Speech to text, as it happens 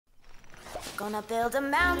Gonna build a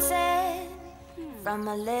mountain from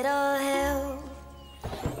a little hill.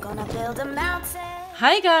 Gonna build a mountain.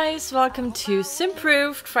 Hi guys, welcome to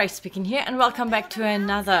Simproved, Fry speaking here, and welcome back to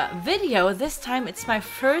another video. This time it's my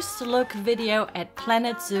first look video at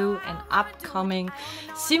Planet Zoo, an upcoming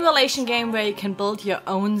simulation game where you can build your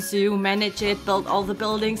own zoo, manage it, build all the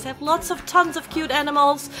buildings, have tons of cute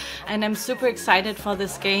animals, and I'm super excited for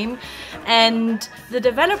this game. And the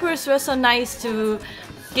developers were so nice to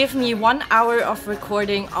give me 1 hour of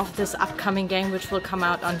recording of this upcoming game, which will come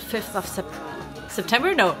out on 5th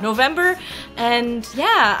of November. And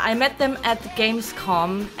yeah, I met them at the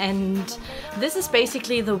Gamescom, and this is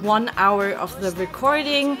basically the 1 hour of the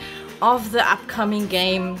recording of the upcoming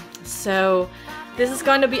game. So this is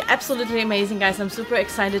going to be absolutely amazing, guys. I'm super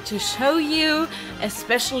excited to show you,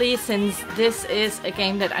 especially since this is a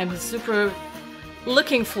game that I'm super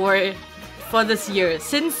looking for this year.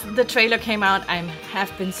 Since the trailer came out, I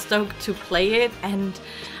have been stoked to play it, and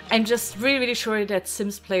I'm just really sure that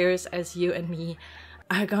Sims players as you and me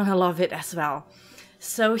are gonna love it as well.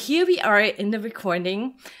 So here we are in the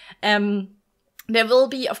recording. There will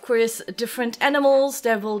be, of course, different animals.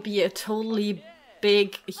 There will be a totally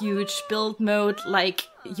big, huge build mode like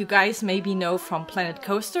you guys maybe know from Planet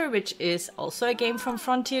Coaster, which is also a game from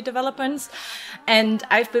Frontier Developments. And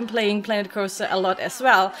I've been playing Planet Coaster a lot as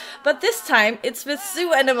well. But this time it's with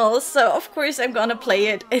zoo animals, so of course I'm gonna play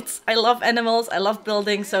it. I love animals, I love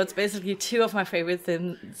building, so it's basically two of my favorite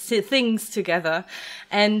things together.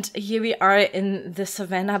 And here we are in the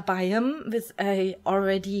savannah biome with a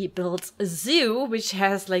already built zoo, which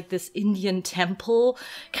has like this Indian temple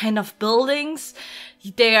kind of buildings.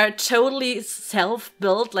 They are totally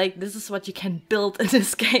self-built, like this is what you can build in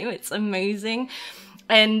this game. It's amazing.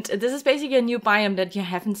 And this is basically a new biome that you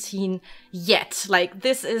haven't seen yet. Like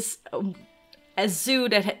this is a zoo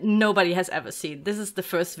that nobody has ever seen. This is the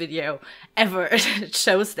first video ever that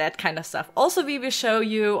shows that kind of stuff. Also, we will show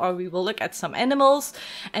you, or we will look at some animals.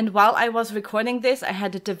 And while I was recording this, I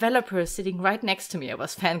had a developer sitting right next to me. I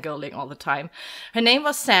was fangirling all the time. Her name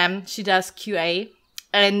was Sam. She does QA.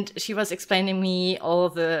 And she was explaining me all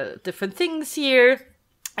the different things here.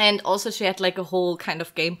 And also she had like a whole kind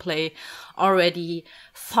of gameplay already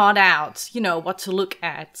thought out, you know, what to look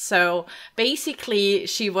at. So basically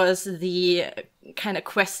she was the kind of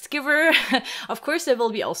quest giver. Of course, there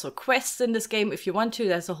will be also quests in this game if you want to.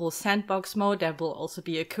 There's a whole sandbox mode. There will also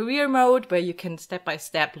be a career mode where you can step by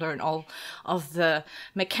step learn all of the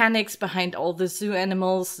mechanics behind all the zoo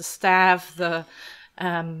animals, the staff, the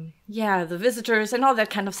visitors and all that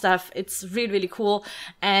kind of stuff. It's really cool.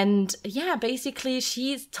 And yeah, basically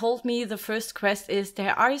she told me the first quest is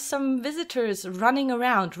there are some visitors running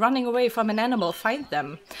around, running away from an animal, find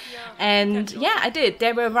them. And yeah, I did.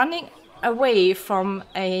 They were running away from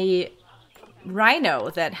a rhino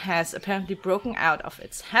that has apparently broken out of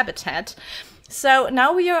its habitat. So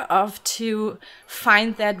now we are off to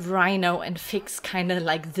find that rhino and fix kind of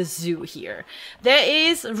like the zoo here. There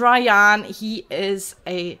is Ryan. He is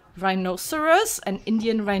a rhinoceros, an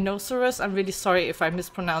Indian rhinoceros. I'm really sorry if I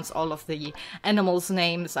mispronounce all of the animals'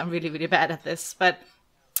 names. I'm really bad at this. But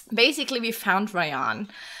basically we found Ryan.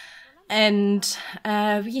 And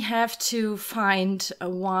we have to find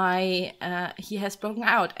why he has broken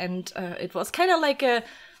out. And it was kind of like a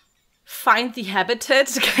find the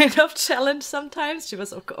habitat kind of challenge sometimes. She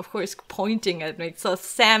was of course pointing at me. So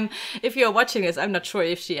Sam, if you're watching this, I'm not sure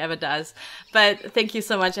if she ever does, but thank you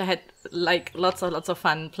so much. I had like lots of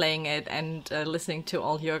fun playing it and listening to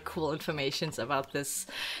all your cool informations about this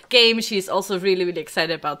game. She's also really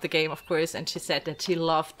excited about the game, of course, and she said that she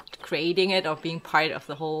loved creating it or being part of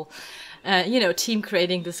the whole team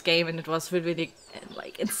creating this game, and it was really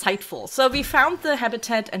like insightful. So we found the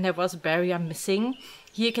habitat and there was a barrier missing.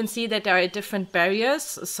 Here you can see that there are different barriers,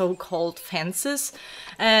 so-called fences.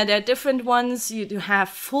 There are different ones. You have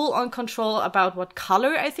full-on control about what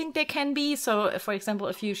color I think they can be. So, for example,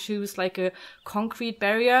 if you choose like a concrete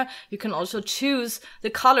barrier, you can also choose the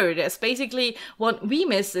color. There's basically what we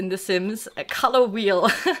miss in The Sims, a color wheel.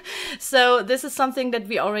 So this is something that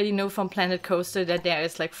we already know from Planet Coaster, that there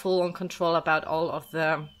is like full-on control about all of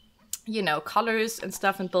the colors and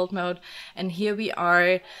stuff in build mode. And here we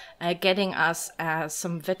are getting us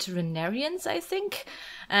some veterinarians, I think.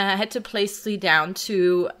 I had to place 3 down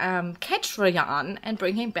to catch Ryan and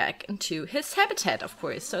bring him back into his habitat, of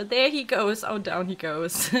course. So there he goes. Oh, down he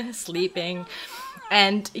goes, sleeping.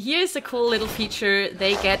 And here's a cool little feature.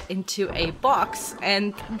 They get into a box,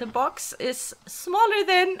 and the box is smaller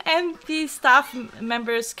than, and the staff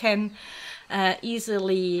members can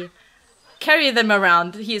easily carry them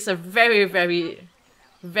around. He's a very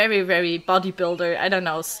bodybuilder. I don't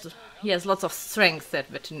know, he has lots of strength, that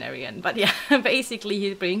veterinarian. But yeah, basically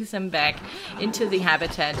he brings him back into the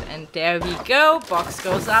habitat, and there we go. Box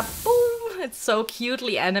goes up, boom. It's so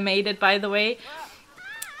cutely animated, by the way.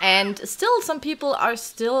 And still some people are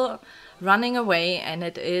still running away, and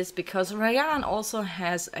it is because Ryan also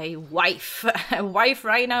has a wife, a wife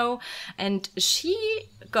Rhino, and she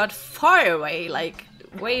got far away, like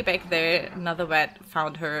way back there. Another vet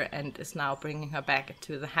found her and is now bringing her back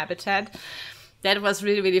to the habitat. That was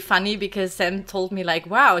really, really funny, because Sam told me like,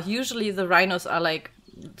 wow, usually the rhinos are like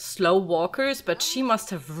slow walkers, but she must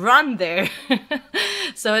have run there.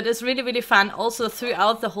 So it is really, really fun. Also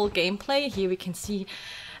throughout the whole gameplay, here we can see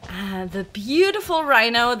the beautiful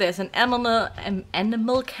Rhino. There's an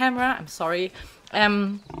animal camera. I'm sorry.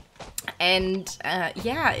 Yeah,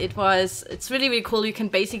 it's really, really cool. You can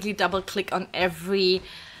basically double click on every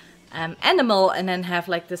animal and then have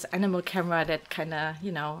like this animal camera that kind of,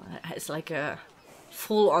 you know, is like a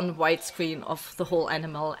full-on widescreen of the whole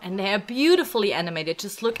animal, and they are beautifully animated.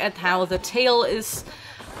 Just look at how the tail is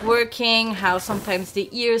working, how sometimes the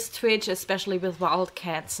ears twitch, especially with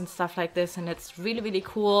wildcats and stuff like this, and it's really, really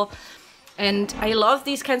cool. And I love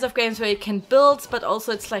these kinds of games where you can build, but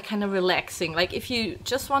also it's like kind of relaxing. Like if you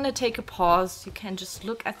just want to take a pause, you can just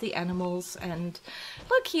look at the animals and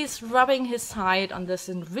look, he's rubbing his side on this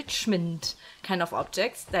enrichment kind of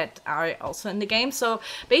objects that are also in the game. So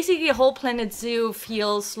basically a whole Planet Zoo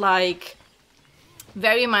feels like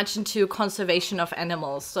very much into conservation of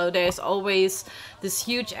animals. So there's always this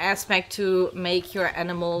huge aspect to make your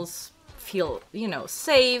animals feel, you know,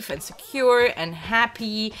 safe and secure and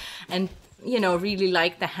happy and, you know, really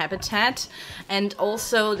like the habitat. And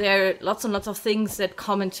also there are lots and lots of things that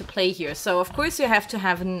come into play here. So of course you have to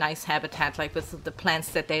have a nice habitat, like with the plants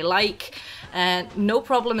that they like. And no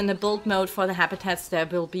problem in the build mode for the habitats. There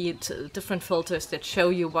will be different filters that show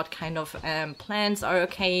you what kind of plants are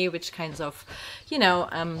okay, which kinds of, you know,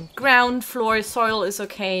 ground, floor, soil is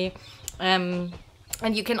okay.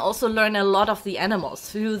 And you can also learn a lot of the animals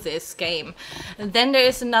through this game. And then there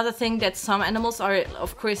is another thing, that some animals are,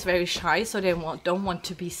 of course, very shy, so they don't want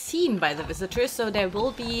to be seen by the visitors. So there will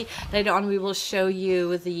be, later on, we will show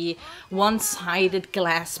you the one-sided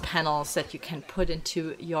glass panels that you can put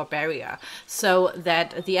into your barrier, so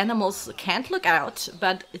that the animals can't look out,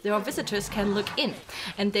 but your visitors can look in.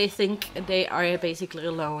 And they think they are basically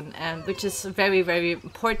alone, which is very, very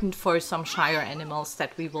important for some shyer animals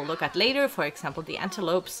that we will look at later, for example, the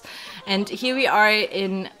antelopes. And here we are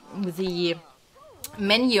in the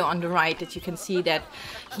menu on the right, that you can see that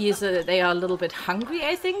they are a little bit hungry,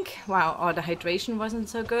 I think. Wow, or the hydration wasn't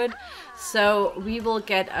so good. So we will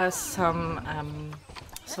get us some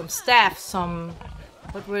staff,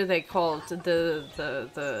 what were they called? The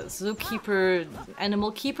zookeeper,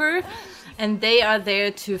 animal keeper, and they are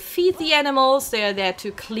there to feed the animals. They are there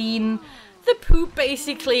to clean the poop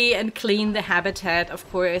basically and clean the habitat, of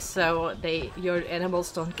course, so your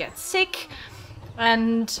animals don't get sick.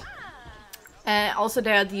 And also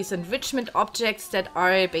there are these enrichment objects that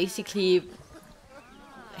are basically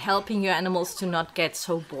helping your animals to not get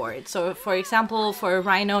so bored. So for example, for a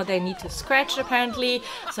rhino, they need to scratch apparently,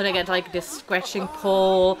 so they get like this scratching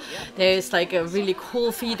pole. There's like a really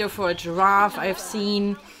cool feeder for a giraffe I've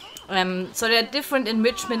seen. So there are different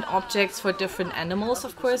enrichment objects for different animals,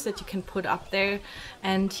 of course, that you can put up there.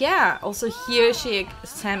 And yeah, also here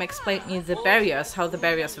Sam explained me the barriers, how the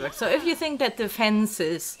barriers work. So if you think that the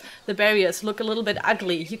fences, the barriers look a little bit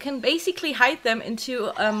ugly, you can basically hide them into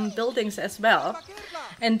buildings as well.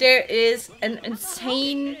 And there is an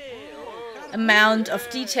insane amount of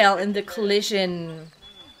detail in the collision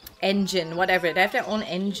engine, whatever. They have their own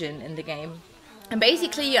engine in the game. And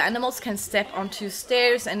basically your animals can step onto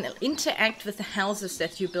stairs and interact with the houses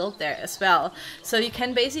that you build there as well. So you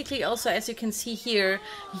can basically also, as you can see here,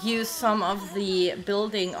 use some of the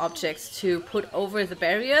building objects to put over the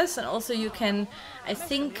barriers. And also you can, I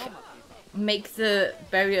think, make the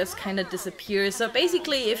barriers kind of disappear. So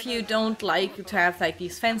basically if you don't like to have like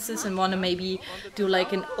these fences and want to maybe do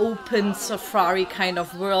like an open safari kind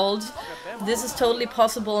of world, this is totally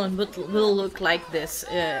possible and will look like this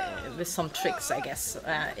with some tricks, I guess,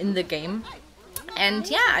 in the game. And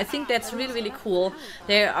yeah, I think that's really, really cool.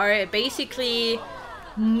 There are basically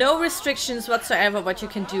no restrictions whatsoever what you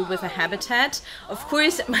can do with a habitat. Of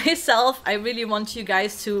course, myself, I really want you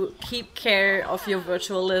guys to keep care of your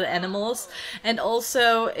virtual little animals. And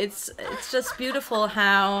also, it's just beautiful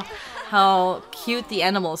how cute the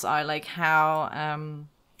animals are, like how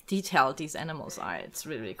detailed these animals are. It's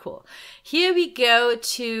really, really cool. Here we go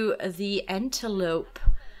to the antelope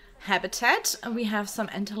habitat. We have some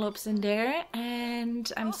antelopes in there,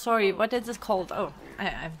 and I'm sorry, what is this called? Oh,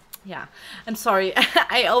 yeah, I'm sorry.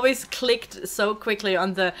 I always clicked so quickly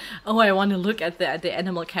on the, oh, I want to look at the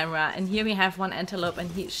animal camera. And here we have one antelope,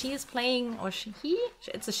 and she is playing, or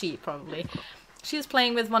it's a she probably. She is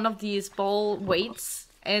playing with one of these ball weights,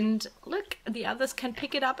 and look, the others can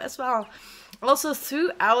pick it up as well. Also,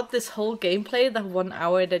 throughout this whole gameplay, the 1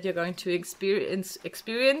 hour that you're going to experience,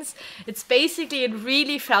 it's basically, it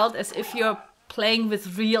really felt as if you're playing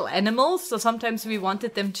with real animals. So sometimes we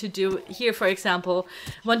wanted them to do, here for example,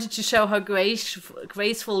 wanted to show how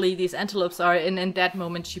gracefully these antelopes are, and in that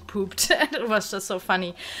moment she pooped. It was just so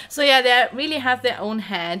funny. So yeah, they really have their own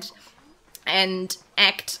head and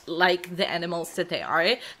act like the animals that they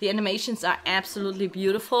are. The animations are absolutely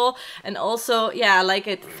beautiful, and also, yeah, like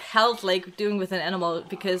it felt like doing with an animal,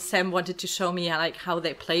 because Sam wanted to show me like how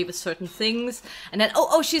they play with certain things, and then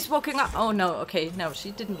oh, she's walking up. Oh no, okay, no, she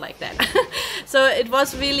didn't like that. So it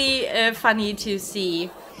was really funny to see.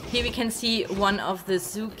 Here we can see one of the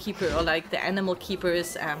zookeeper, or like the animal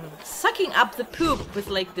keepers, sucking up the poop with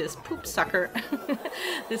like this poop sucker.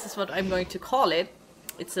 This is what I'm going to call it.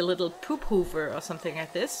 It's a little poop hoover or something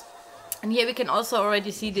like this. And here we can also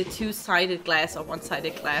already see the two-sided glass or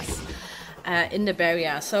one-sided glass in the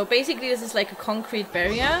barrier. So basically this is like a concrete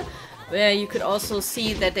barrier, where you could also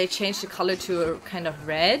see that they changed the color to a kind of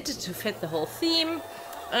red to fit the whole theme.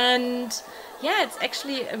 And yeah, it's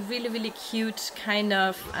actually a really, really cute kind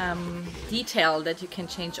of detail that you can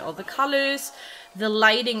change all the colors. The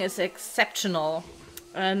lighting is exceptional.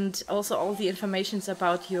 And also all the informations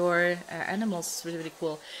about your animals is really, really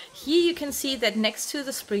cool. Here you can see that next to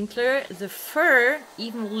the sprinkler, the fur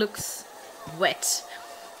even looks wet.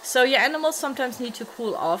 So your animals sometimes need to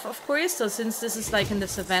cool off, of course. So since this is like in the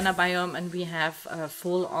savanna biome and we have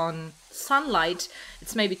full-on sunlight,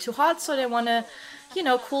 it's maybe too hot, so they want to, you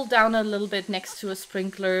know, cool down a little bit next to a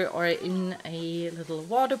sprinkler or in a little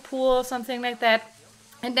water pool or something like that.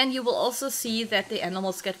 And then you will also see that the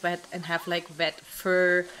animals get wet and have like wet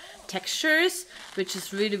fur textures, which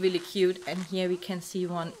is really, really cute. And here we can see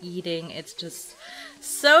one eating. It's just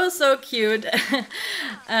so cute.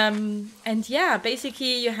 And yeah,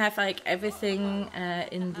 basically you have like everything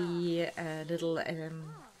in the little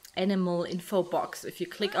animal info box. If you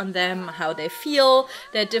click on them, how they feel,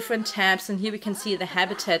 there are different tabs. And here we can see the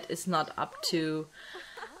habitat is not up to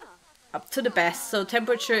the best, so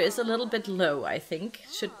temperature is a little bit low. I think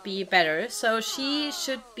should be better. So she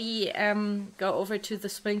should be go over to the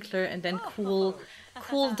sprinkler and then cool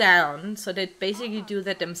down. So they basically do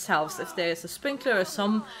that themselves. If there is a sprinkler or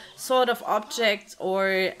some sort of object or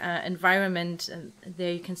environment,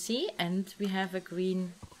 there you can see, and we have a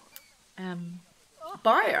green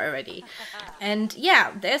bar already. And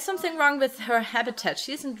yeah, there's something wrong with her habitat.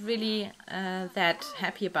 She isn't really that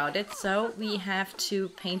happy about it, so we have to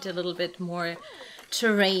paint a little bit more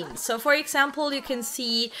terrain. So for example, you can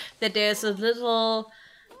see that there's a little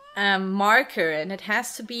marker, and it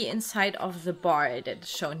has to be inside of the bar that is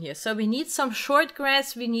shown here. So we need some short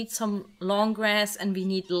grass, we need some long grass, and we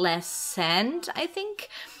need less sand, I think.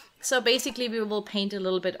 So basically we will paint a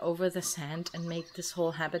little bit over the sand and make this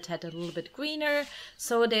whole habitat a little bit greener,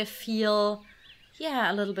 so they feel,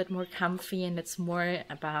 yeah, a little bit more comfy, and it's more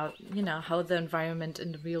about, you know, how the environment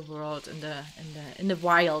in the real world, in the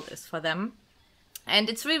wild is for them.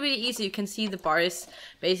 And it's really, really easy. You can see the bars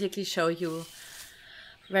basically show you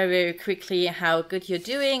very, very quickly how good you're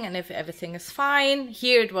doing and if everything is fine.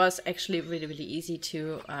 Here it was actually really, really easy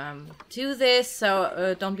to do this,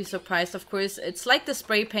 so don't be surprised. Of course, it's like the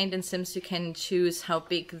spray paint in Sims. You can choose how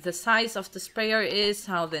big the size of the sprayer is,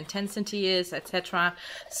 how the intensity is, etc.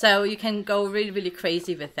 So you can go really, really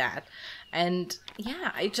crazy with that. And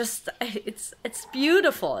yeah, it's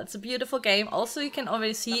beautiful. It's a beautiful game. Also, you can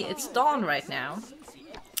already see it's dawn right now.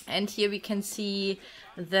 And here we can see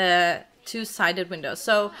the two-sided window.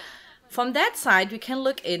 So from that side we can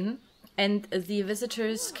look in, and the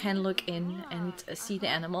visitors can look in and see the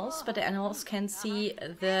animals, but the animals can see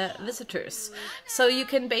the visitors. So you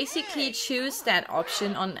can basically choose that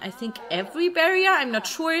option on, I think, every barrier. I'm not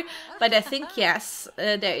sure, but I think yes,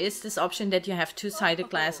 there is this option that you have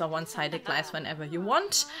two-sided glass or one-sided glass whenever you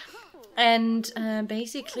want. And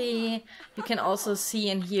basically you can also see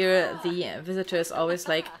and hear the visitors always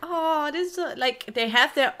like, oh, this is like, they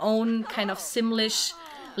have their own kind of Simlish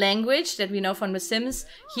language that we know from The Sims.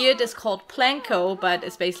 Here it is called Planko, but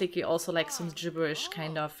it's basically also like some gibberish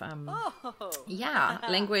kind of yeah,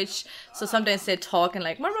 language. So sometimes they talk and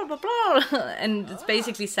like blah, blah, blah, blah, and it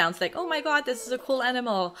basically sounds like, oh my god, this is a cool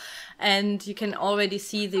animal. And you can already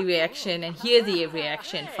see the reaction and hear the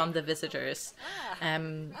reaction from the visitors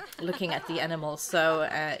looking at the animals. So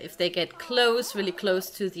if they get close, really close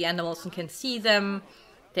to the animals and can see them,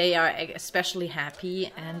 they are especially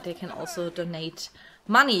happy, and they can also donate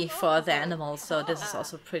money for the animals. So this is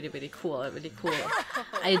also really cool, a really cool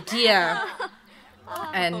idea.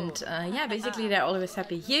 And yeah, basically they're always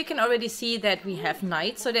happy. Here you can already see that we have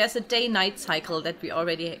night. So there's a day-night cycle that we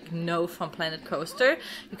already know from Planet Coaster.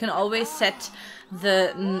 You can always set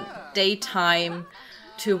the daytime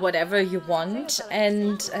to whatever you want,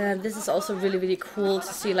 and this is also really cool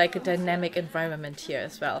to see like a dynamic environment here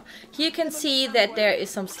as well. Here you can see that there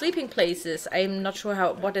is some sleeping places. I'm not sure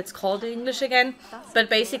what it's called in English again, but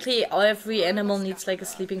basically every animal needs like a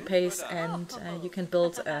sleeping place, and you can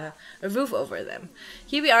build a roof over them.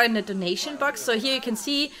 Here we are in the donation box. So here you can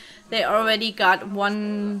see they already got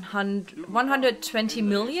 120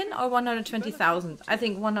 million or 120,000. I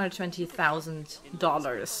think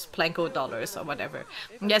 $120,000, Planko dollars or whatever.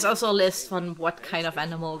 And there's also a list on what kind of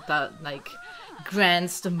animal that like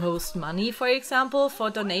grants the most money, for example, for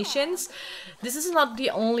donations. This is not the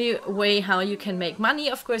only way how you can make money.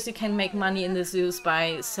 Of course, you can make money in the zoos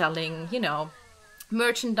by selling, you know,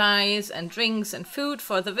 merchandise and drinks and food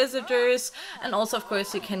for the visitors, and also of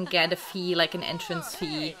course you can get a fee, like an entrance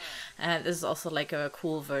fee. This is also like a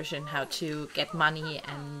cool version how to get money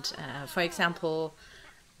and for example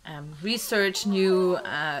research new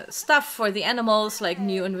stuff for the animals, like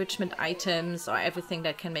new enrichment items or everything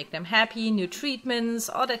that can make them happy, new treatments,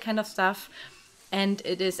 all that kind of stuff. And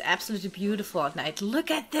it is absolutely beautiful at night.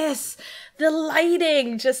 Look at this, the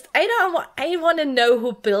lighting. Just I want to know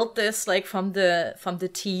who built this, like from the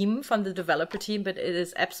team, from the developer team. But it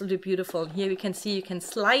is absolutely beautiful. And here we can see you can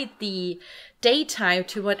slide the daytime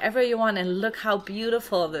to whatever you want, and look how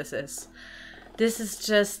beautiful this is. This is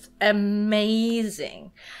just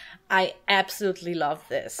amazing. I absolutely love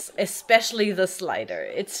this, especially the slider.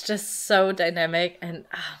 It's just so dynamic, and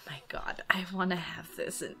oh my god, I want to have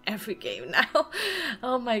this in every game now.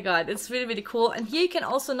 Oh my god, it's really cool. And here you can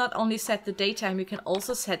also not only set the daytime, you can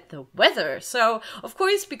also set the weather. So of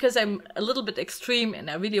course, because I'm a little bit extreme and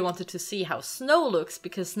I really wanted to see how snow looks,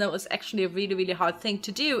 because snow is actually a really hard thing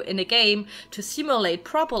to do in a game to simulate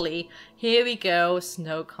properly. Here we go,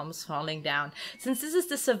 snow comes falling down. Since this is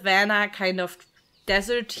the savanna kind of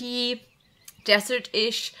desert-ish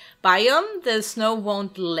biome, the snow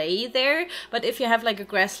won't lay there. But if you have like a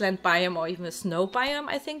grassland biome or even a snow biome,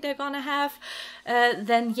 I think they're gonna have,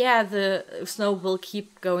 then yeah, the snow will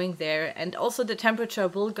keep going there. And also the temperature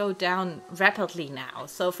will go down rapidly now.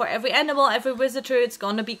 So for every animal, every visitor, it's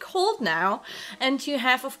gonna be cold now. And you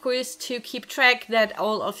have, of course, to keep track that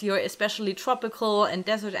all of your especially tropical and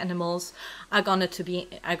desert animals are going to be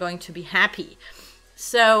happy.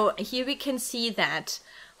 So here we can see that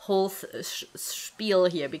whole spiel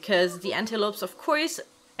here, because the antelopes, of course,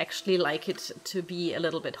 actually like it to be a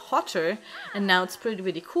little bit hotter, and now it's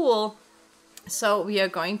really cool. So we are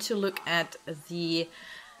going to look at the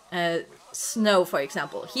snow, for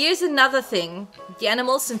example. Here's another thing. The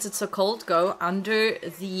animals, since it's so cold, go under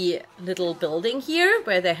the little building here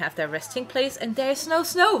where they have their resting place, and there's no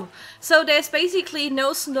snow. So there's basically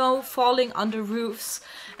no snow falling under roofs,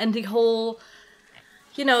 and the whole,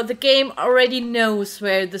 you know, the game already knows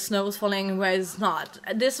where the snow is falling and where it's not.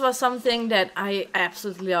 This was something that I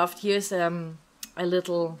absolutely loved. Here's a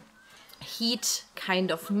little heat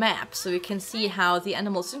kind of map. So you can see how the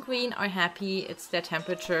animals in green are happy. It's their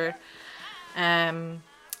temperature. And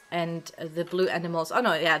the blue animals, oh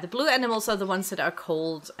no, yeah, the blue animals are the ones that are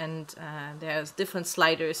cold. And there's different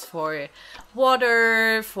sliders for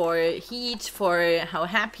water, for heat, for how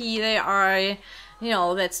happy they are. You know,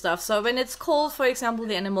 all that stuff. So when it's cold, for example,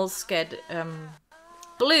 the animals get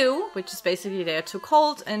blue, which is basically they're too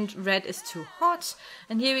cold, and red is too hot.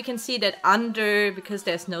 And here we can see that under, because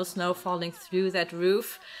there's no snow falling through that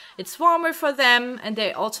roof, it's warmer for them, and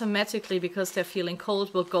they automatically, because they're feeling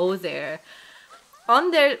cold, will go there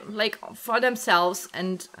on their, like, for themselves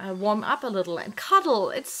and warm up a little and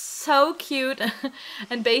cuddle. It's so cute.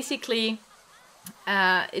 And basically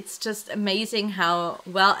it's just amazing how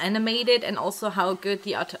well animated and also how good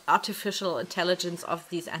the artificial intelligence of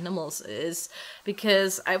these animals is,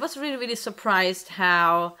 because I was really surprised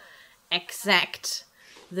how exact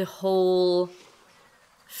the whole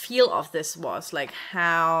feel of this was, like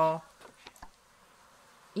how,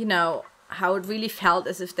 you know, how it really felt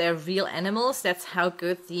as if they're real animals. That's how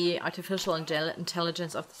good the artificial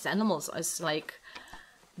intelligence of these animals is, like,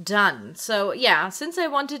 done. So yeah, since I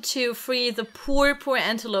wanted to free the poor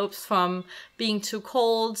antelopes from being too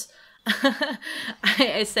cold,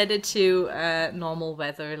 I set it to normal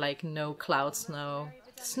weather, like no clouds, no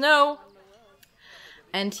snow.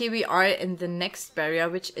 And here we are in the next barrier,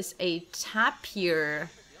 which is a tapir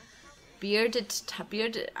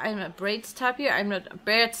I'm a Braid's Tapir. I'm not a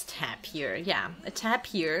Bird's Tapir. Yeah, a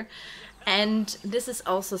Tapir. And this is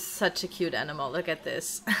also such a cute animal. Look at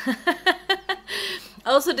this.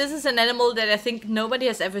 Also, this is an animal that I think nobody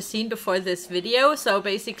has ever seen before this video. So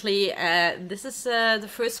basically, this is the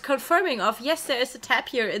first confirming of, yes, there is a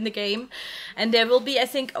tapir in the game. And there will be, I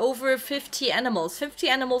think, over 50 animals. 50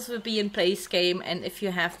 animals will be in Play's game. And if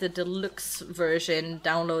you have the deluxe version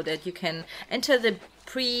downloaded, you can enter the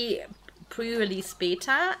pre-release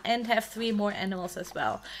beta and have 3 more animals as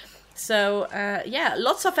well. So, yeah,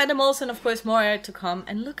 lots of animals and of course more to come.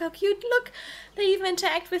 And look how cute, look! They even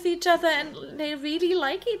interact with each other and they really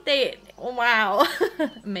like it. Wow!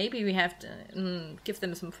 Maybe we have to give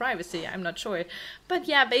them some privacy, I'm not sure. But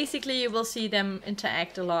yeah, basically you will see them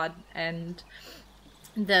interact a lot. And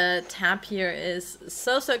the tapir is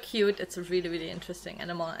so cute. It's a really interesting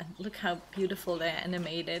animal. And look how beautiful they're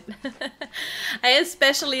animated. I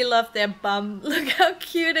especially love their bum. Look how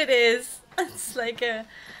cute it is. It's like a...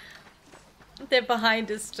 Their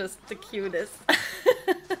behind is just the cutest.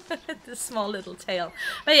 The small little tail.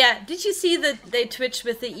 But yeah, did you see that they twitch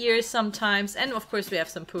with the ears sometimes? And of course we have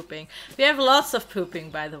some pooping. We have lots of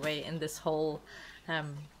pooping, by the way, in this whole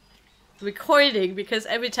recording. Because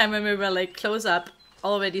every time when we were like close up,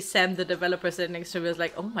 already Sam, the developer, sitting next to me was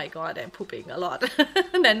like, oh my god, I'm pooping a lot.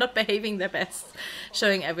 And they're not behaving their best,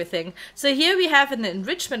 showing everything. So here we have an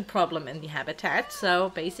enrichment problem in the habitat. So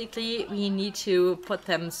basically we need to put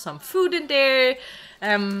them some food in there.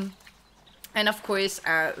 And of course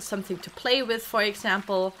something to play with, for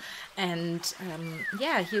example. And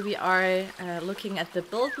yeah, here we are looking at the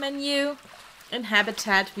build menu. In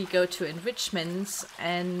habitat we go to enrichments,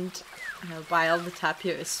 and while the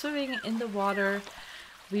tapir is swimming in the water,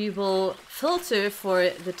 we will filter for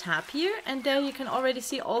the tapir, and there you can already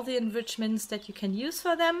see all the enrichments that you can use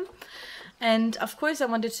for them. And of course I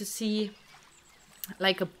wanted to see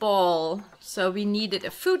like a ball, so we needed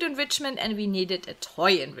a food enrichment and we needed a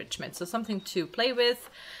toy enrichment, so something to play with.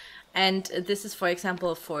 And this is, for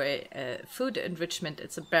example, for food enrichment,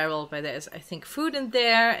 it's a barrel where there's, I think, food in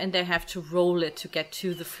there, and they have to roll it to get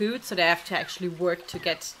to the food, so they have to actually work to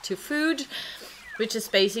get to food, which is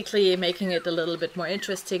basically making it a little bit more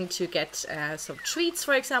interesting to get some treats,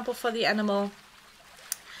 for example, for the animal.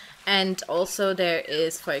 And also there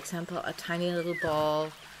is, for example, a tiny little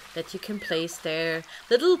ball that you can place there.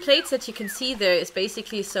 The little plates that you can see there is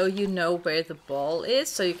basically so you know where the ball is,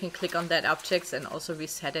 so you can click on that object and also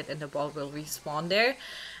reset it and the ball will respawn there.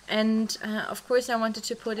 And of course I wanted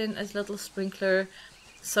to put in a little sprinkler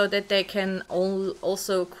so that they can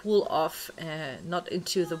also cool off, not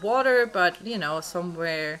into the water, but you know,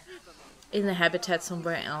 somewhere in the habitat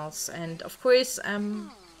somewhere else. And of course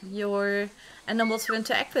your animals will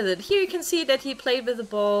interact with it. Here you can see that he played with the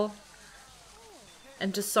ball.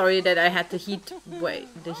 I'm just sorry that I had the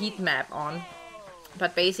heat map on.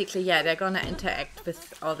 But basically, yeah, they're gonna interact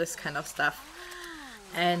with all this kind of stuff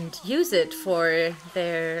and use it for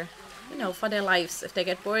their, you know, for their lives. If they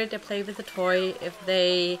get bored, they play with the toy. If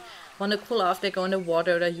they want to cool off, they go in the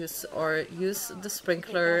water or use the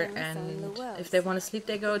sprinkler. And if they want to sleep,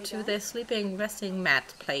 they go to their resting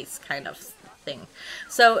mat place kind of thing.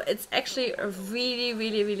 So it's actually a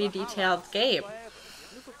really detailed game.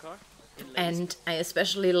 And I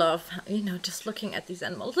especially love, you know, just looking at these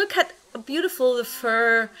animals. Look at how beautiful the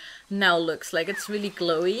fur now looks. Like it's really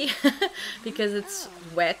glowy because it's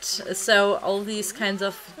wet. So all these kinds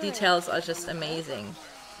of details are just amazing.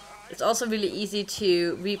 It's also really easy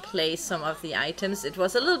to replace some of the items. It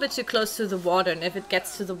was a little bit too close to the water, and if it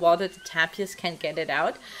gets to the water, the tapirs can't get it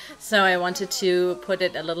out. So I wanted to put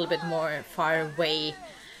it a little bit more far away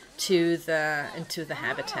into the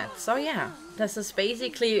habitat. So yeah, this is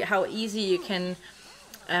basically how easy you can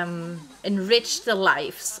enrich the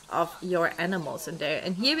lives of your animals in there.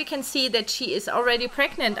 And here we can see that she is already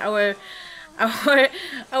pregnant. Our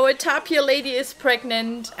tapir lady is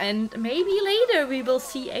pregnant, and maybe later we will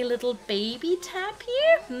see a little baby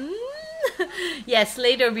tapir. Yes,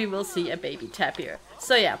 later we will see a baby tapir.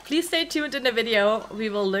 So yeah, please stay tuned in the video. We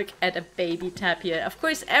will look at a baby tapir. Of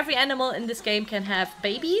course, every animal in this game can have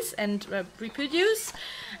babies and reproduce,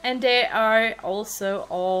 and they are also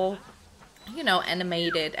all, you know,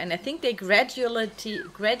 animated, and I think they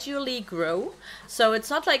gradually grow. So it's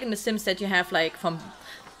not like in The Sims that you have like from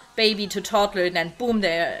baby to toddler and then boom,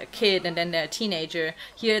 they're a kid and then they're a teenager.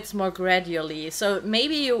 Here it's more gradually. So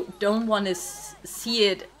maybe you don't want to see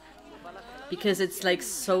it because it's like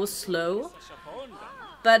so slow.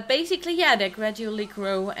 But basically, yeah, they gradually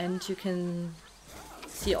grow and you can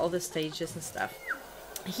see all the stages and stuff.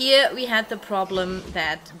 Here we had the problem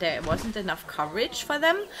that there wasn't enough coverage for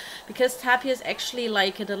them, because tapirs actually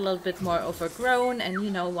like it a little bit more overgrown and, you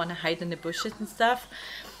know, want to hide in the bushes and stuff.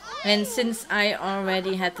 And since I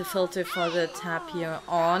already had the filter for the tapir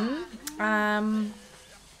on,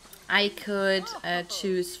 I could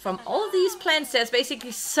choose from all these plants. There's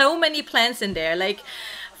basically so many plants in there. Like,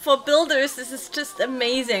 for builders, this is just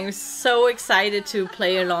amazing. I'm so excited to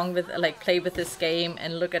play along with, play with this game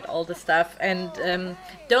and look at all the stuff. And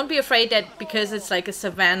don't be afraid that because it's like a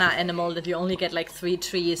savanna animal that you only get like 3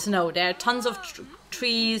 trees. No, there are tons of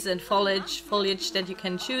trees and foliage that you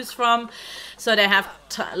can choose from. So they have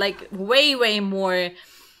like way more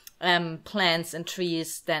plants and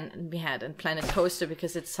trees than we had in Planet Coaster,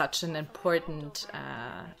 because it's such an important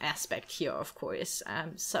aspect here, of course.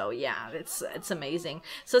 So yeah, it's amazing.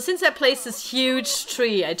 So since I placed this huge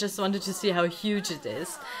tree, I just wanted to see how huge it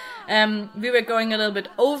is. We were going a little bit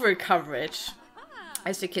over coverage,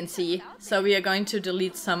 as you can see. So we are going to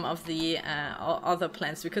delete some of the other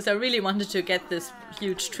plants, because I really wanted to get this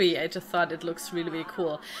huge tree. I just thought it looks really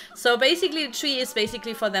cool. So basically the tree is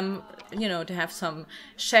basically for them, you know, to have some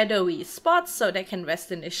shadowy spots so they can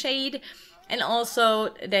rest in the shade. And also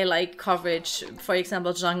they like coverage. For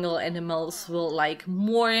example, jungle animals will like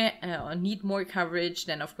more or need more coverage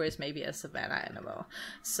than, of course, maybe a savanna animal.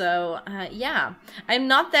 So yeah, I'm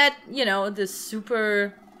not that, you know, the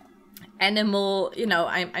super animal, you know,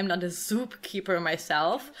 I'm not a zookeeper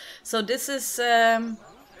myself. So this is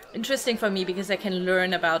interesting for me because I can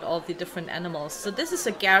learn about all the different animals. So this is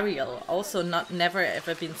a gharial, also never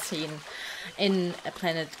ever been seen in a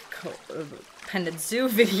Planet Zoo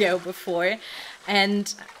video before.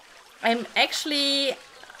 And I'm actually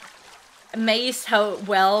amazed how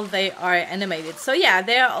well they are animated. So yeah,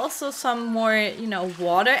 there are also some more, you know,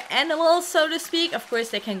 water animals, so to speak. Of course,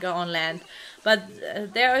 they can go on land.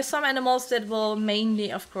 But there are some animals that will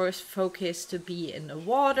mainly, of course, focus to be in the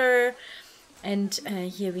water. And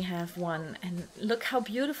here we have one. And look how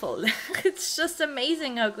beautiful. It's just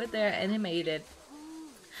amazing how good they're animated.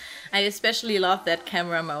 I especially love that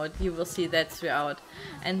camera mode. You will see that throughout.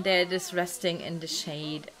 And they're just resting in the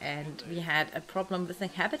shade. And we had a problem with the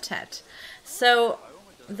habitat. So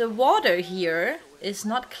the water here is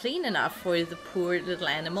not clean enough for the poor little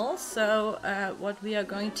animals. So what we are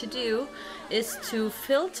going to do is to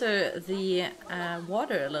filter the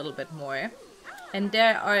water a little bit more. And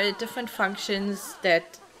there are different functions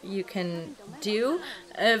that you can do.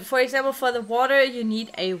 For example, for the water, you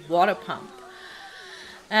need a water pump.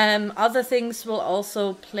 Other things will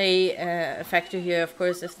also play a factor here, of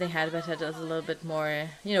course, if the habitat is a little bit more,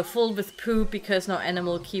 you know, full with poop, because no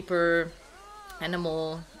animal keeper, I don't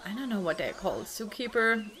know what they're called,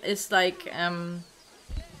 zookeeper, is like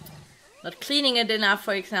not cleaning it enough,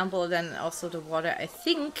 for example. Then also the water, I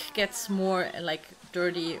think, gets more like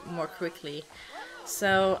dirty more quickly.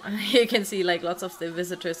 So you can see like lots of the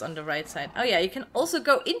visitors on the right side. Oh yeah, you can also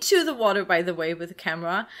go into the water, by the way, with the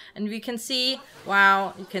camera, and we can see,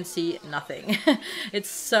 wow, you can see nothing. It's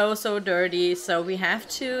so dirty, so we have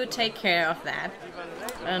to take care of that.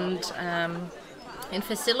 And in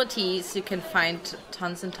facilities you can find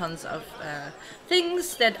tons and tons of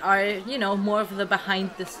things that are, you know, more of the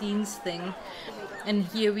behind the scenes thing. And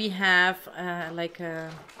here we have like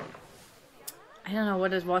a, I don't know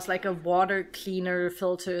what it was, like a water cleaner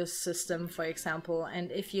filter system, for example.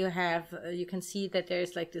 And if you have, you can see that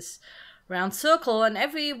there's like this round circle, and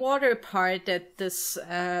every water part that this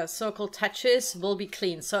circle touches will be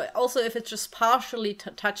clean. So also if it's just partially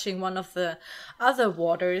touching one of the other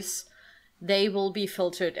waters, they will be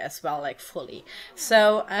filtered as well, like fully.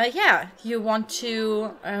 So yeah, you want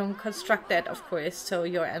to construct that, of course, so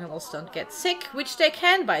your animals don't get sick, which they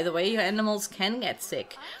can, by the way. Your animals can get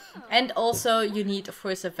sick. And also you need, of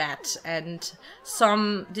course, a vet, and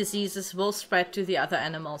some diseases will spread to the other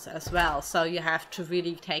animals as well. So you have to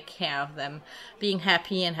really take care of them, being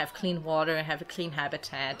happy and have clean water, have a clean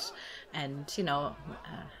habitat, and, you know,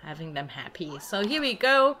 having them happy. So here we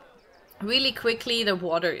go. Really quickly, the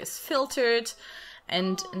water is filtered,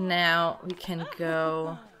 and now we can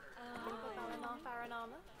go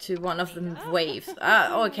to one of the waves.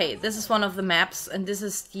 Okay, this is one of the maps, and this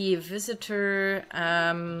is the visitor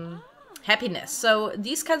happiness. So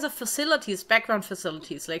these kinds of facilities, background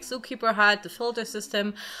facilities like zookeeper hut, the filter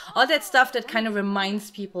system, all that stuff that kind of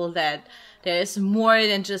reminds people that there is more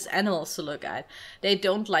than just animals to look at. They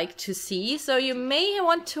don't like to see, so you may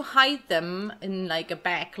want to hide them in like a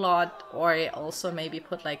back lot, or also maybe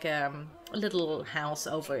put like a little house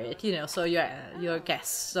over it, you know, so your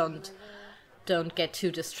guests don't don't get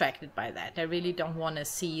too distracted by that. I really don't want to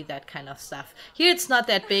see that kind of stuff. Here it's not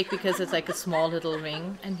that big because it's like a small little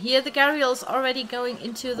ring. And here the gharial's already going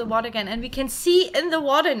into the water again, and we can see in the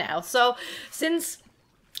water now. So since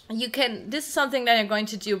you can, this is something that I'm going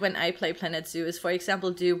to do when I play Planet Zoo, is for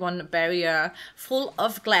example do one barrier full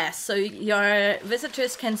of glass so your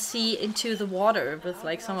visitors can see into the water with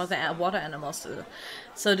like some of the water animals.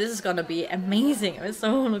 So this is gonna be amazing. I'm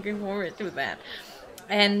so looking forward to that.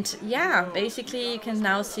 And yeah, basically you can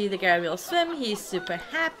now see the gharial swim. He's super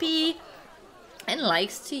happy and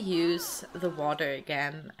likes to use the water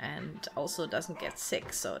again, and also doesn't get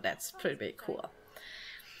sick, so that's pretty cool.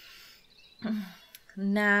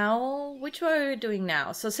 Now, which one are we doing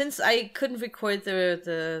now? So since I couldn't record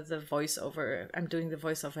the voiceover, I'm doing the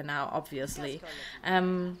voiceover now, obviously.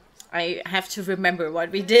 I have to remember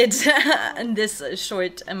what we did in this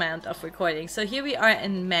short amount of recording. So here we are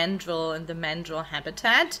in Mandrill, in the Mandrill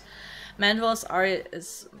habitat. Mandrills are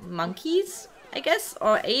monkeys, I guess,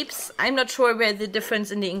 or apes. I'm not sure where the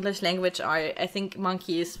difference in the English language are. I think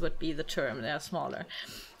monkeys would be the term, they're smaller.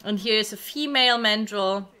 And here's a female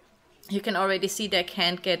mandrill. You can already see they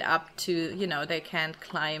can't get up to, you know, they can't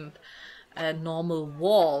climb a normal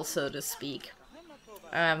wall, so to speak.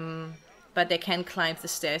 But they can climb the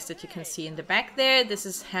stairs that you can see in the back there. This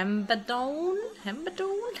is Hambadone.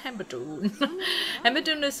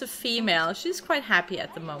 Hambadone is a female. She's quite happy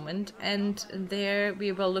at the moment. And there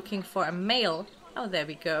we were looking for a male. Oh, there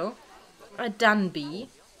we go. A Dunbee.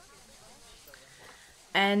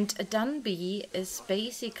 And a Dunbee is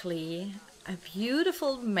basically a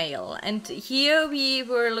beautiful male. And here we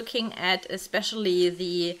were looking at especially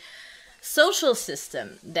the social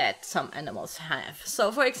system that some animals have.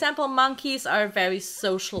 So for example, monkeys are a very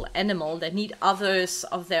social animal that need others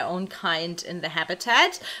of their own kind in the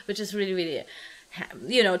habitat, which is really, really,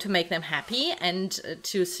 you know, to make them happy and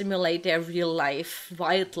to simulate their real life,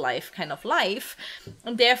 wildlife kind of life.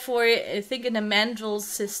 And therefore, I think in a mandrill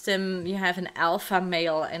system, you have an alpha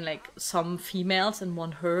male and like some females in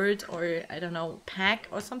one herd, or I don't know, pack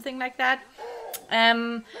or something like that.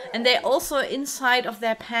 And they also inside of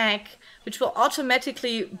their pack, which will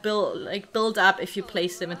automatically build up if you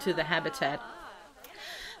place them into the habitat.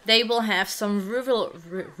 They will have some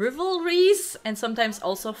rivalries and sometimes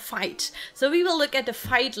also fight. So we will look at the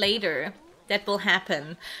fight later that will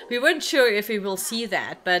happen. We weren't sure if we will see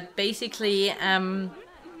that, but basically,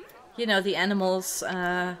 you know, the animals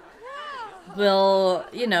will,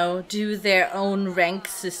 you know, do their own rank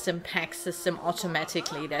system, pack system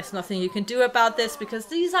automatically. There's nothing you can do about this because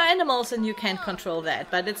these are animals and you can't control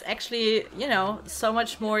that. But it's actually, you know, so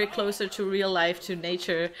much more closer to real life, to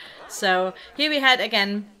nature. So here we had,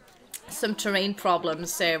 again, some terrain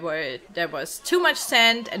problems. There was too much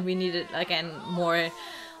sand and we needed, again, more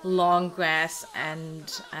long grass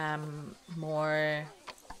and more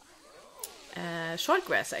short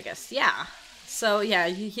grass, I guess. Yeah. So yeah,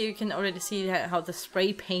 here you can already see how the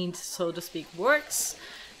spray paint, so to speak, works.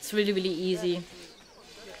 It's really, really easy.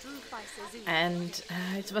 And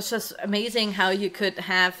it was just amazing how you could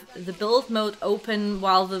have the build mode open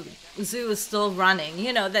while the zoo is still running.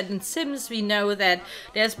 You know, that in Sims we know that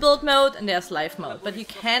there's build mode and there's life mode, but you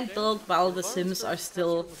can't build while the Sims are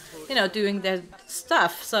still, you know, doing their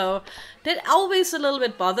stuff. So that always a little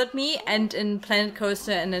bit bothered me. And in Planet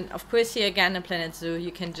Coaster, and then of course here again in Planet Zoo,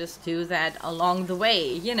 you can just do that along the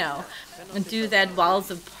way, you know, and do that while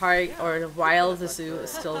the park or while the zoo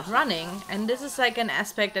is still running. And this is like an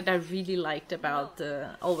aspect that I really liked about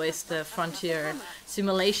always the Frontier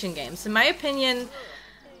simulation games. In my opinion,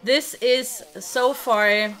 this is so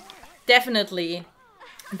far definitely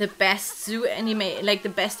the best zoo anime, like the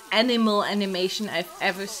best animal animation I've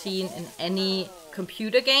ever seen in any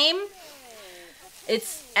computer game.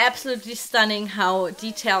 It's absolutely stunning how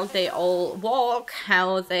detailed they all walk,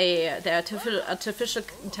 how their artificial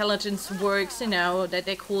intelligence works, you know, that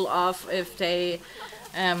they cool off if they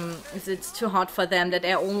if it's too hot for them, that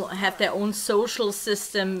they all have their own social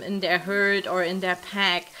system in their herd or in their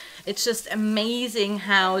pack. It's just amazing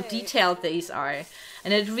how detailed these are.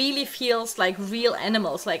 And it really feels like real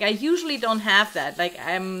animals. Like I usually don't have that. Like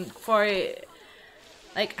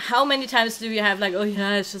like how many times do you have like, oh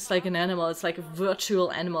yeah, it's just like an animal. It's like a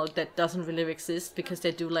virtual animal that doesn't really exist because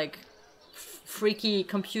they do like freaky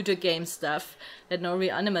computer game stuff that no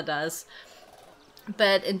real animal does.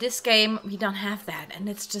 But in this game, we don't have that, and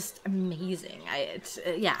it's just amazing.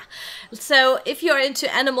 Yeah. So if you're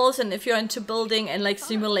into animals and if you're into building and like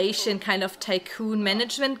simulation kind of tycoon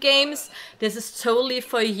management games, this is totally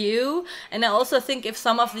for you. And I also think if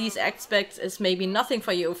some of these aspects is maybe nothing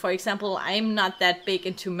for you. For example, I'm not that big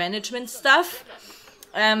into management stuff.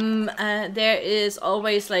 there is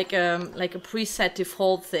always like a preset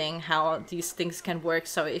default thing how these things can work.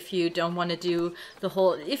 So if you don't want to do the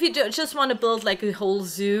whole, if you just want to build like a whole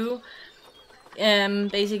zoo,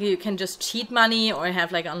 basically you can just cheat money or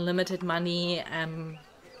have like unlimited money,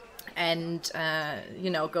 and you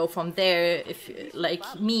know, go from there. If like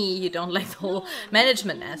me, you don't like the whole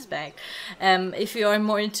management aspect. If you are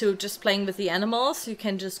more into just playing with the animals, you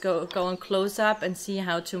can just go on close up and see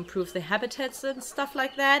how to improve the habitats and stuff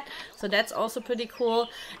like that. So that's also pretty cool.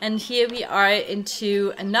 And here we are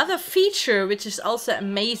into another feature which is also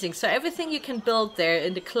amazing. So everything you can build there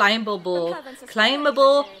in the climbable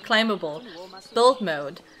build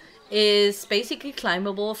mode is basically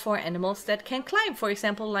climbable for animals that can climb. For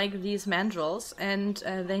example, like these mandrills, and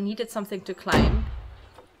they needed something to climb.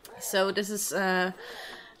 So this is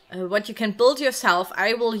what you can build yourself.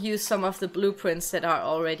 I will use some of the blueprints that are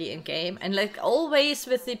already in game. And like always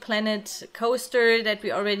with the planet coaster that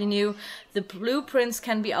we already knew, the blueprints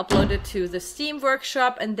can be uploaded to the Steam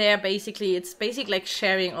workshop, and there basically, it's basically like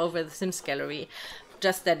sharing over the Sims gallery.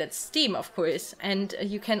 Just that it's Steam, of course. And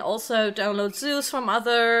you can also download zoos from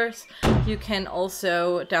others. You can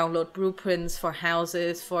also download blueprints for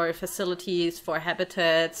houses, for facilities, for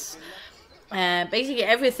habitats. Basically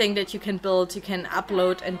everything that you can build, you can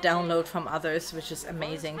upload and download from others, which is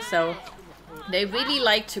amazing. So they really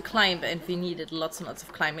like to climb, and we needed lots and lots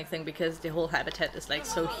of climbing thing because the whole habitat is like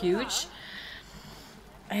so huge.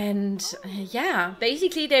 And yeah,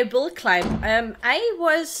 basically they will climb. I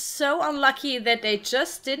was so unlucky that they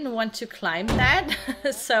just didn't want to climb that.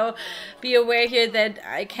 So be aware here that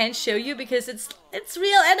I can't show you because it's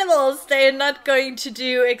real animals. They're not going to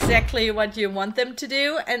do exactly what you want them to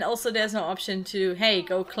do. And also there's no option to, hey,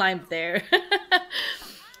 go climb there.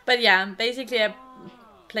 But yeah, basically I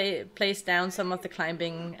place down some of the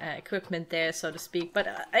climbing equipment there, so to speak. But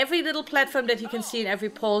every little platform that you can see in every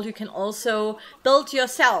pole, you can also build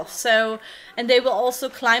yourself. So, and they will also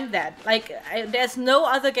climb that. Like, there's no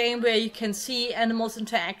other game where you can see animals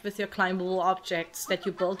interact with your climbable objects that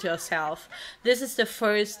you build yourself. This is the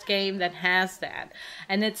first game that has that.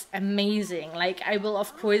 And it's amazing. Like, I will,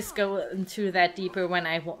 of course, go into that deeper when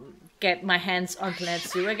I get my hands on Planet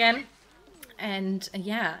Zoo again. And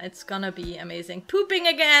yeah, it's gonna be amazing. Pooping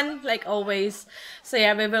again, like always. So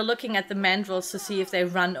yeah, we were looking at the mandrills to see if they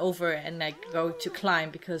run over and like go to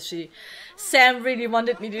climb, because Sam really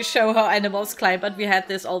wanted me to show how animals climb, but we had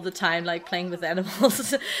this all the time, like playing with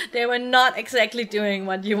animals. They were not exactly doing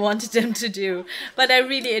what you wanted them to do, but I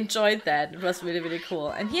really enjoyed that. It was really, really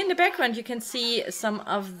cool. And here in the background, you can see some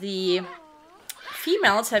of the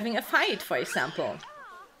females having a fight, for example.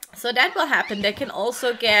 So that will happen. They can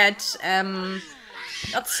also get,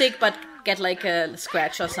 not sick, but get like a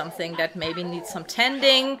scratch or something that maybe needs some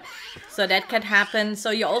tending. So that can happen.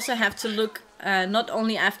 So you also have to look not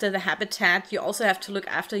only after the habitat, you also have to look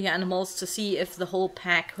after your animals to see if the whole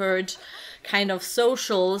pack herd kind of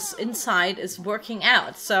socials inside is working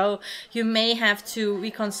out. So you may have to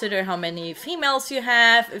reconsider how many females you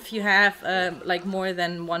have, if you have like more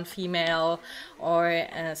than one female or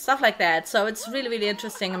stuff like that. So it's really, really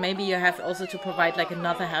interesting. And maybe you have also to provide like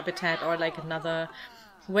another habitat or like another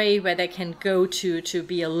way where they can go to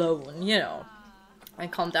be alone, you know,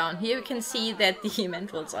 and calm down. Here you can see that the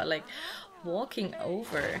mandrills are like walking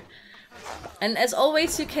over. And as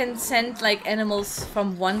always, you can send like animals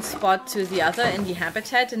from one spot to the other in the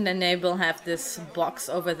habitat, and then they will have this box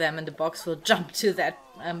over them, and the box will jump to that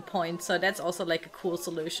point. So that's also like a cool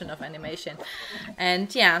solution of animation.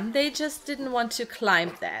 And yeah, they just didn't want to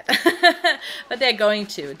climb that. But they're going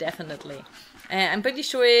to, definitely. I'm pretty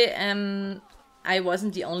sure I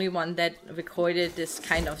wasn't the only one that recorded this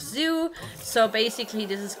kind of zoo. So basically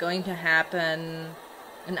this is going to happen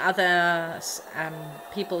in other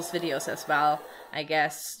people's videos as well, I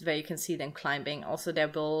guess, where you can see them climbing. Also,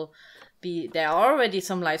 there are already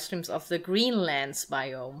some live streams of the Greenlands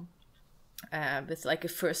biome with like a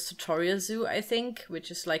first tutorial zoo, I think,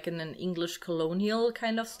 which is like in an English colonial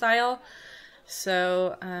kind of style.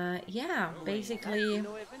 So yeah, basically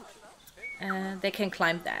they can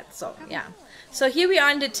climb that. So yeah. So here we are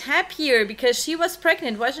in the tapir, because she was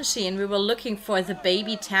pregnant, wasn't she? And we were looking for the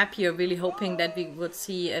baby tapir, really hoping that we would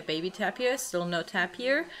see a baby tapir. Still no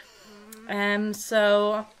tapir.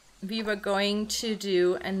 So we were going to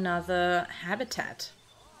do another habitat.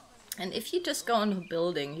 And if you just go on the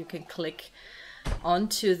building, you can click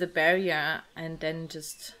onto the barrier and then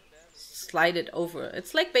just slide it over.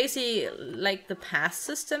 It's like basically like the pass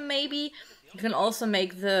system, maybe. You can also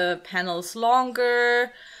make the panels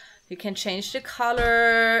longer. You can change the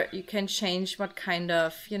color, you can change what kind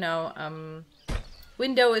of, you know,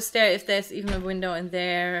 window is there, if there's even a window in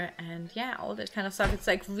there, and yeah, all that kind of stuff. It's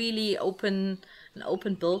like really an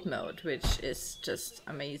open build mode, which is just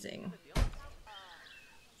amazing.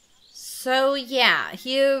 So yeah,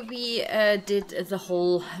 here we did the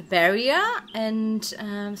whole barrier, and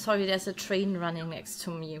sorry, there's a train running next to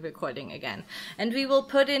me recording again. And we will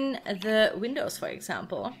put in the windows, for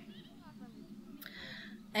example.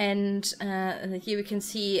 And here we can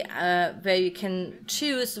see where you can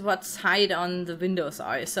choose what side on the windows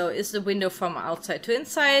are. So is the window from outside to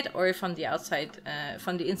inside, or from the outside,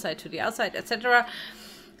 from the inside to the outside, etc.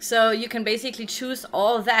 So you can basically choose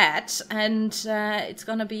all that, and it's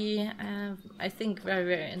gonna be, I think, very,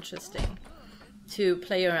 very interesting to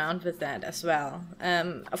play around with that as well.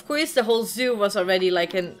 Of course, the whole zoo was already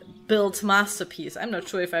like a built masterpiece. I'm not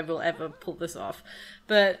sure if I will ever pull this off,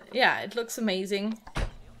 but yeah, it looks amazing.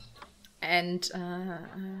 And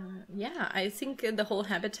yeah, I think the whole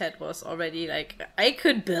habitat was already like, I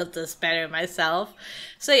could build this better myself.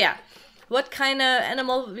 So yeah. What kind of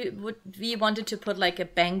animal we wanted to put like a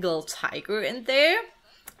Bengal tiger in there,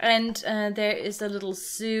 and there is a little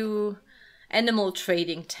zoo animal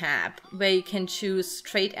trading tab where you can choose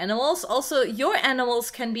trade animals. Also, your animals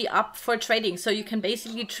can be up for trading, so you can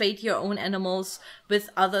basically trade your own animals with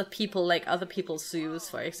other people, like other people's zoos,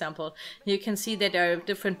 for example. You can see that there are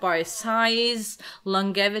different bars: size,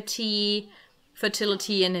 longevity,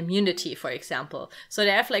 fertility, and immunity, for example. So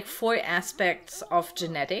they have like 4 aspects of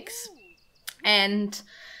genetics. And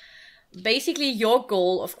basically your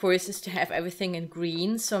goal, of course, is to have everything in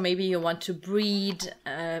green. So maybe you want to breed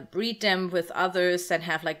them with others that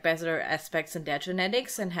have like better aspects in their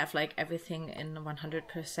genetics, and have like everything in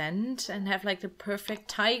 100%, and have like the perfect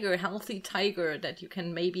tiger, healthy tiger that you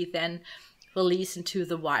can maybe then release into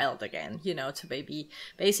the wild again, you know, to maybe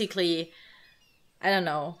basically, I don't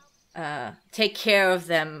know, take care of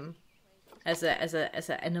them as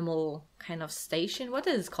a animal kind of station. What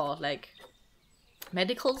is it called? Like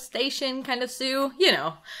medical station kind of zoo, you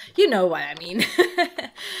know what I mean.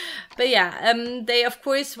 But yeah, they of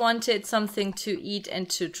course wanted something to eat and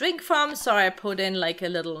to drink from, so I put in like a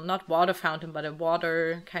little, not water fountain, but a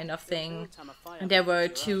water kind of thing. And there were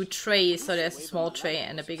 2 trays, so there's a small tray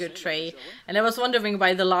and a bigger tray. And I was wondering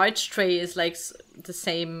why the large tray is like the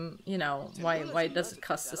same, you know, why does it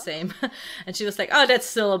cost the same? And she was like, oh, that's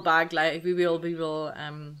still a bug, like we will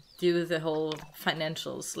do the whole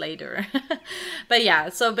financials later. But yeah,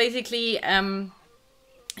 so basically,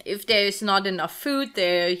 if there is not enough food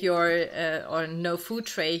there, or no food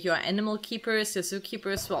tray, your animal keepers, your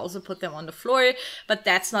zookeepers will also put them on the floor, but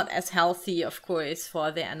that's not as healthy, of course,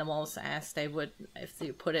 for the animals as they would if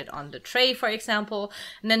you put it on the tray, for example.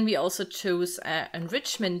 And then we also choose an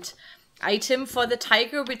enrichment item for the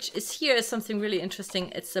tiger, which is here something really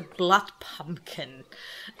interesting. It's a blood pumpkin.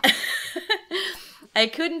 I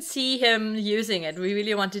couldn't see him using it. She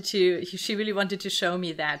really wanted to show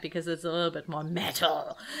me that because it's a little bit more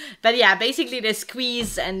metal. But yeah, basically they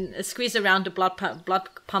squeeze around the blood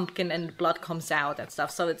pumpkin and blood comes out and stuff.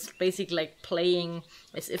 So it's basically like playing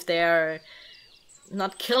as if they're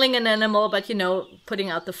not killing an animal, but, you know, putting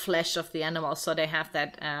out the flesh of the animal. So they have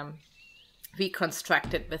that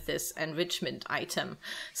reconstructed with this enrichment item.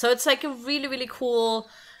 So it's like a really, really cool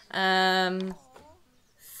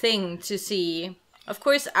thing to see. Of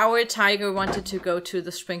course, our tiger wanted to go to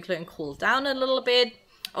the sprinkler and cool down a little bit.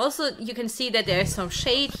 Also, you can see that there's some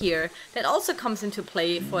shade here that also comes into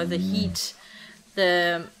play for the heat,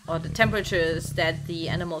 or the temperatures that the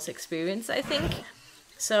animals experience, I think.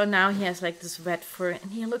 So now he has like this red fur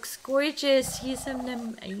and he looks gorgeous. He's an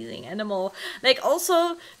amazing animal. Like,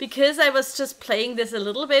 also because I was just playing this a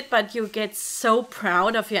little bit, but you get so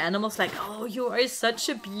proud of your animals. Like, oh, you are such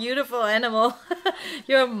a beautiful animal.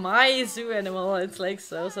 You're my zoo animal. It's like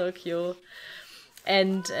so cute.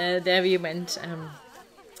 And there we went.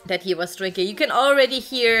 That he was drinking. You can already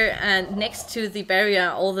hear next to the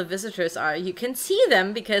barrier all the visitors are. You can see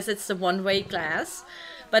them because it's the one-way glass.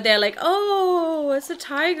 But they're like, oh, it's a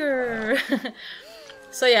tiger.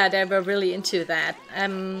 So yeah, they were really into that.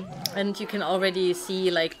 And you can already see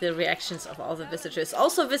like the reactions of all the visitors.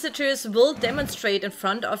 Also, visitors will demonstrate in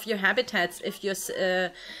front of your habitats if your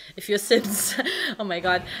sims, oh my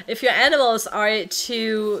god, if your animals are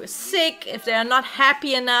too sick, if they are not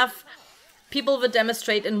happy enough, people will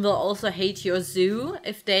demonstrate and will also hate your zoo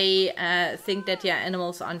if they think that your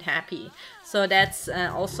animals aren't happy. So that's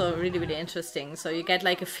also really, really interesting. So you get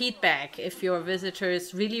like a feedback if your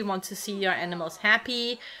visitors really want to see your animals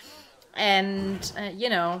happy and, you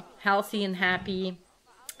know, healthy and happy.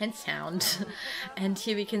 and sound. And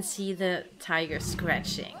here we can see the tiger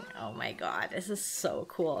scratching. Oh my god, this is so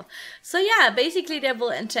cool. So yeah, basically they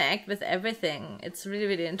will interact with everything. It's really,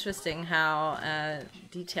 really interesting how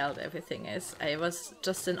detailed everything is. I was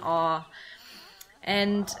just in awe.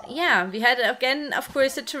 And yeah, we had again, of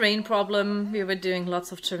course, a terrain problem. We were doing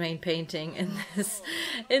lots of terrain painting in this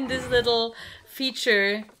little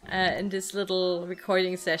feature, in this little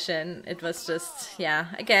recording session. It was just,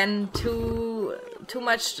 yeah, again, too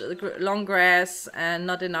much long grass and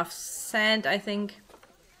not enough sand, I think.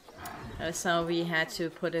 So we had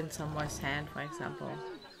to put in some more sand, for example,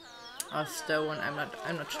 or stone. I'm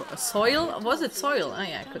not sure. Soil? Was it soil? Oh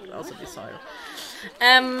yeah, it could also be soil.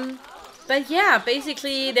 But yeah,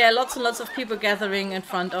 basically there are lots and lots of people gathering in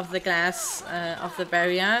front of the glass of the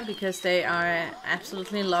barrier because they are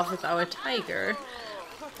absolutely in love with our tiger.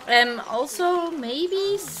 Also,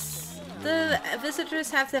 maybe the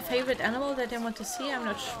visitors have their favorite animal that they want to see. I'm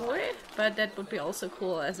not sure, but that would be also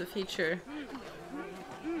cool as a feature.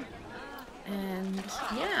 And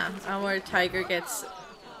yeah, our tiger gets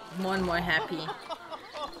more and more happy.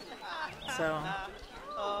 So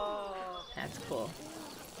that's cool.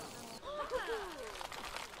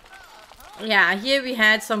 Yeah, here we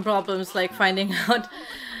had some problems like finding out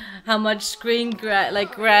how much green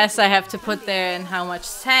grass I have to put there and how much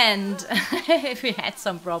sand. We had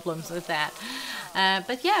some problems with that.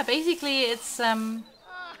 But yeah, basically it's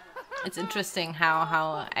interesting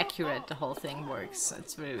how accurate the whole thing works.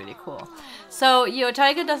 It's really, really cool. So your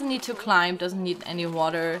tiger doesn't need to climb, doesn't need any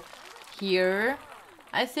water here.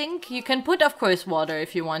 I think you can put, of course, water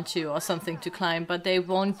if you want to or something to climb, but they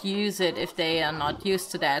won't use it if they are not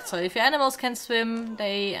used to that. So if your animals can swim,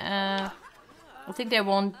 they I think they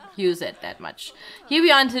won't use it that much. Here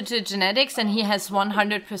we are into the genetics, and he has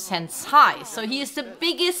 100% size. So he is the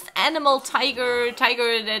biggest animal tiger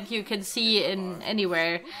that you can see in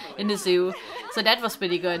anywhere in the zoo. So that was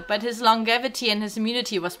pretty good. But his longevity and his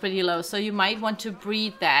immunity was pretty low. So you might want to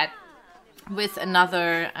breed that with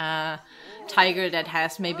another tiger that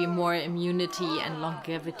has maybe more immunity and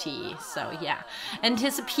longevity. So yeah, and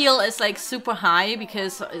his appeal is like super high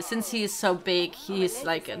because since he is so big, he's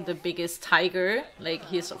like the biggest tiger, like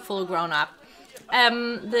he's full grown up.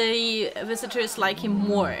 The visitors like him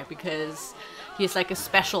more because he's like a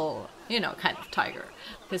special, you know, kind of tiger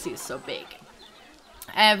because he's so big.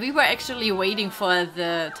 We were actually waiting for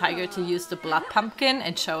the tiger to use the blood pumpkin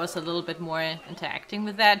and show us a little bit more interacting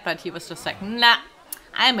with that, but he was just like, nah,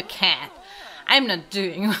 I'm a cat. I'm not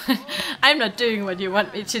doing what you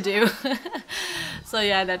want me to do. So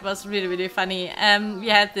yeah, that was really, really funny. We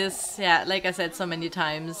had this, yeah, like I said so many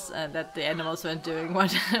times, that the animals weren't doing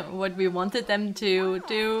what we wanted them to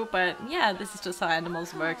do. But yeah, this is just how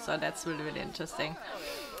animals work, so that's really, really interesting.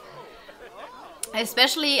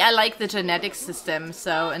 Especially, I like the genetic system.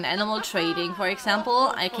 So in animal trading, for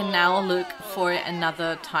example, I can now look for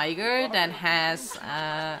another tiger that has,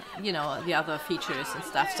 you know, the other features and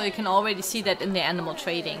stuff. So you can already see that in the animal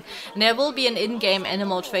trading. And there will be an in-game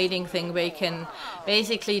animal trading thing where you can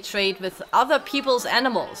basically trade with other people's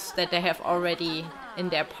animals that they have already in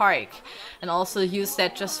their park, and also use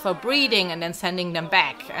that just for breeding and then sending them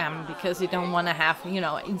back, because you don't want to have, you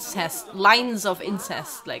know, lines of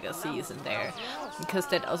incest legacies in there, because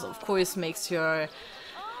that also, of course, makes your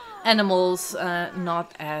animals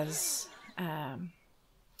not as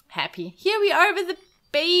happy. Here we are with the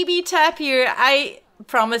baby tapir. I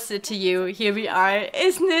promised it to you. Here we are.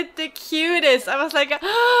 Isn't it the cutest? I was like,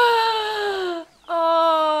 oh,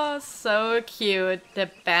 so cute. The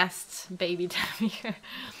best baby tapir.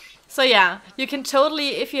 So yeah, you can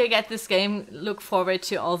totally, if you get this game, look forward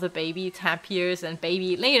to all the baby tapirs and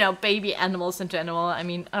baby, you know, baby animals in general. I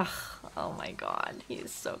mean, oh my god, he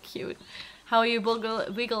is so cute. How he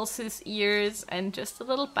wiggles his ears and just a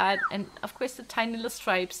little butt, and of course the tiny little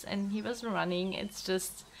stripes, and he was running. It's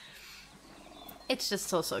just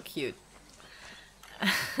so cute.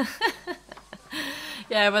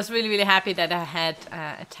 Yeah, I was really, really happy that I had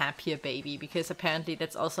a tapir baby, because apparently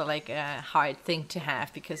that's also like a hard thing to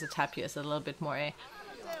have, because a tapir is a little bit more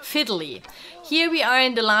fiddly. Here we are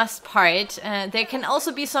in the last part. There can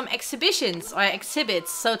also be some exhibitions or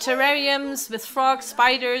exhibits. So terrariums with frogs,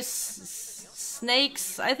 spiders,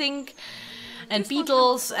 snakes, I think, and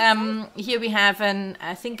beetles. Here we have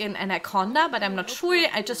I think an anaconda, but I'm not sure.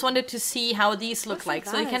 I just wanted to see how these look like.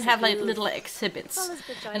 So you can have like little exhibits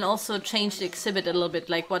and also change the exhibit a little bit,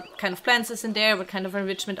 like what kind of plants is in there, what kind of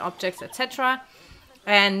enrichment objects, etc.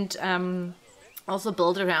 And also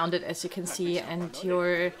build around it, as you can see, and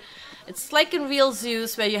it's like in real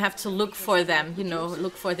zoos where you have to look for them, you know,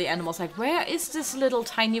 look for the animals, like where is this little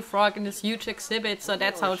tiny frog in this huge exhibit? So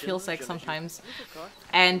that's how it feels like sometimes.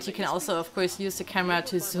 And you can also, of course, use the camera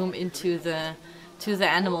to zoom into the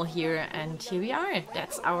animal here, and here we are.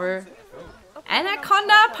 That's our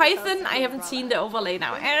anaconda python. I haven't seen the overlay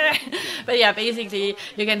now. But yeah, basically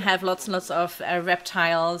you can have lots and lots of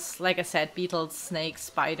reptiles, like I said, beetles, snakes,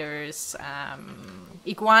 spiders,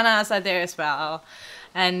 iguanas are there as well,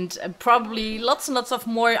 and probably lots and lots of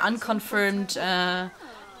more unconfirmed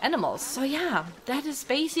animals. So yeah, that is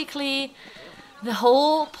basically the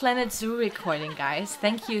whole Planet Zoo recording, guys.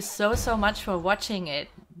 Thank you so much for watching it,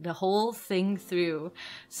 the whole thing through.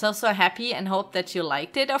 So happy, and hope that you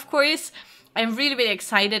liked it, of course. I'm really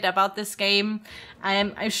excited about this game.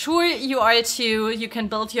 I'm sure you are too. You can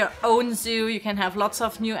build your own zoo. You can have lots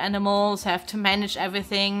of new animals, have to manage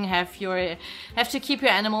everything, have to keep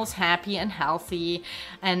your animals happy and healthy,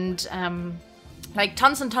 and like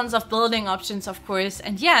tons and tons of building options, of course.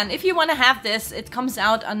 And yeah, and if you want to have this, it comes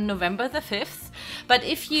out on November the 5th. But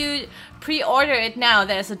if you pre-order it now,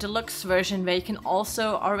 there's a deluxe version where you can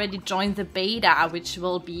also already join the beta, which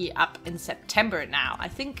will be up in September now. I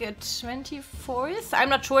think it's 24th, I'm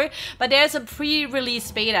not sure. But there's a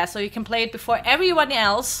pre-release beta, so you can play it before everyone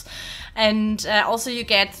else. And also you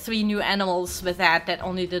get 3 new animals with that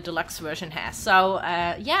only the deluxe version has. So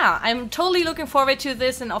yeah, I'm totally looking forward to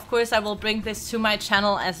this, and of course I will bring this to my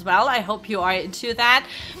channel as well. I hope you are into that.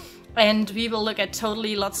 And we will look at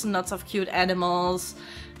totally lots and lots of cute animals,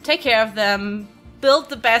 take care of them, build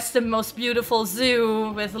the best and most beautiful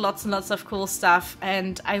zoo with lots and lots of cool stuff.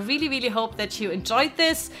 And I really hope that you enjoyed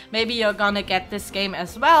this. Maybe you're gonna get this game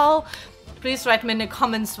as well. Please write me in the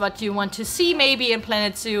comments what you want to see maybe in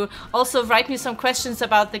Planet Zoo. Also write me some questions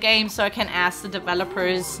about the game so I can ask the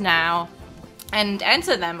developers now and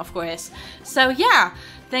answer them, of course. So yeah,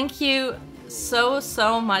 thank you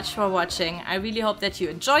so much for watching. I really hope that you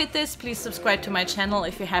enjoyed this. Please subscribe to my channel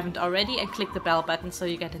if you haven't already, and click the bell button so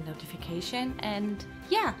you get a notification. And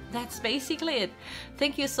yeah, that's basically it.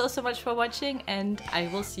 Thank you so much for watching, and I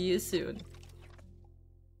will see you soon.